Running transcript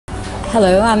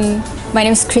Hello, my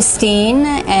name is Christine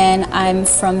and I'm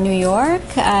from New York.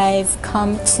 I've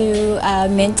come to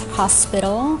Mint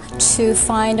Hospital to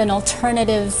find an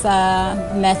alternative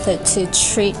method to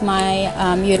treat my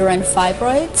uterine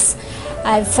fibroids.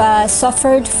 I've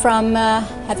suffered from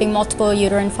having multiple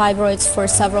uterine fibroids for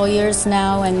several years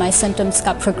now, and my symptoms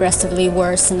got progressively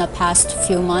worse in the past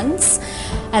few months.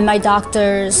 And my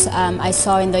doctors I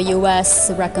saw in the US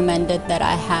recommended that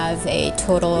I have a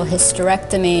total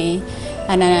hysterectomy.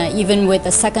 And even with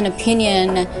a second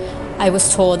opinion, I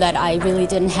was told that I really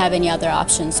didn't have any other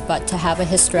options but to have a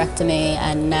hysterectomy.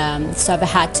 And so I've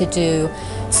had to do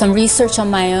some research on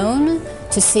my own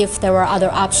to see if there were other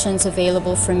options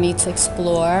available for me to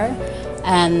explore.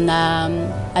 And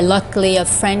luckily, a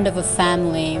friend of a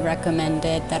family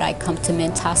recommended that I come to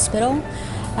Mint Hospital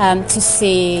to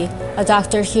see a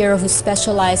doctor here who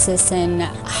specializes in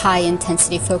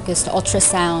high-intensity focused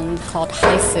ultrasound called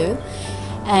HIFU.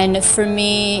 And for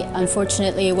me,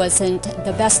 unfortunately, it wasn't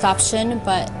the best option,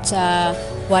 but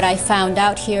what I found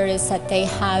out here is that they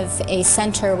have a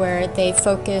center where they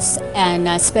focus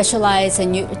and specialize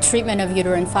in treatment of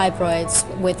uterine fibroids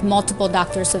with multiple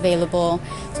doctors available.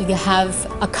 So you have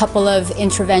a couple of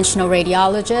interventional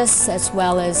radiologists as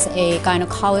well as a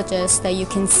gynecologist that you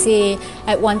can see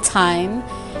at one time.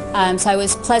 So I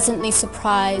was pleasantly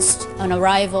surprised on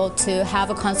arrival to have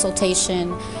a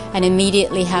consultation and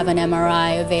immediately have an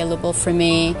MRI available for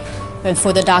me and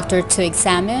for the doctor to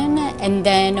examine. And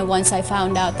then once I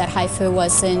found out that HIFU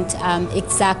wasn't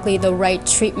exactly the right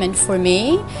treatment for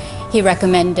me, he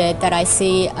recommended that I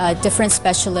see a different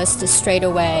specialist straight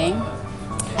away.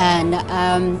 And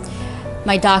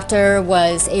my doctor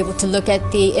was able to look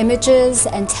at the images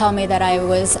and tell me that I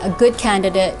was a good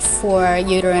candidate for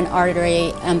uterine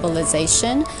artery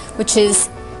embolization, which is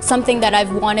something that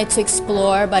I've wanted to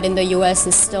explore, but in the US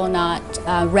is still not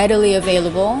readily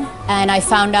available. And I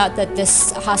found out that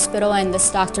this hospital and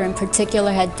this doctor in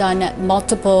particular had done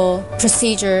multiple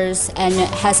procedures and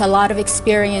has a lot of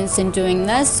experience in doing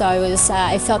this. So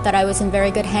I felt that I was in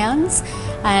very good hands.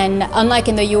 And unlike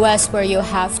in the US where you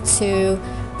have to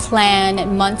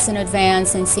plan months in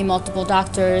advance and see multiple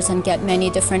doctors and get many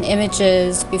different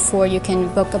images before you can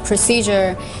book a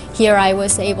procedure, here I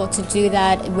was able to do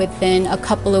that within a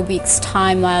couple of weeks'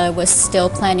 time while I was still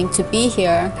planning to be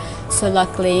here. So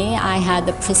luckily I had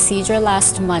the procedure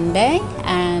last Monday,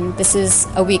 and this is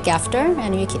a week after,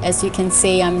 and as you can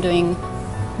see, I'm doing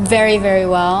very, very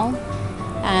well.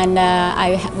 And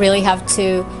I really have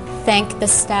to thank the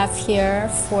staff here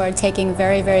for taking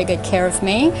very, very good care of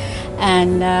me.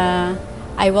 And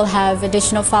I will have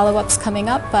additional follow-ups coming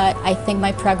up, but I think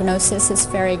my prognosis is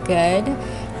very good.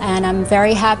 And I'm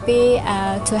very happy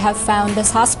to have found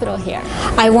this hospital here.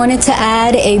 I wanted to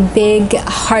add a big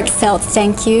heartfelt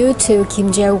thank you to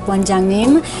Kim Jae-wook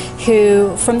원장님,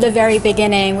 who from the very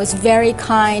beginning was very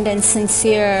kind and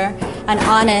sincere and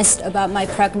honest about my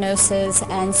prognosis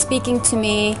and speaking to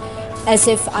me as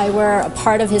if I were a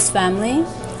part of his family.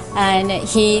 And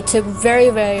he took very,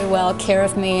 very well care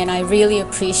of me, and I really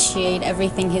appreciate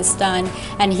everything he's done.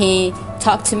 And he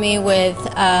talked to me with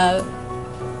a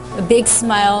big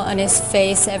smile on his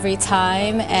face every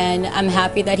time, and I'm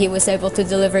happy that he was able to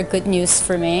deliver good news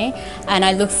for me. And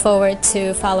I look forward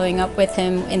to following up with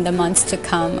him in the months to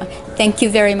come. Thank you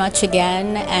very much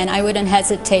again, and I wouldn't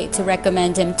hesitate to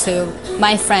recommend him to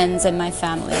my friends and my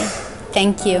family.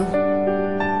 Thank you.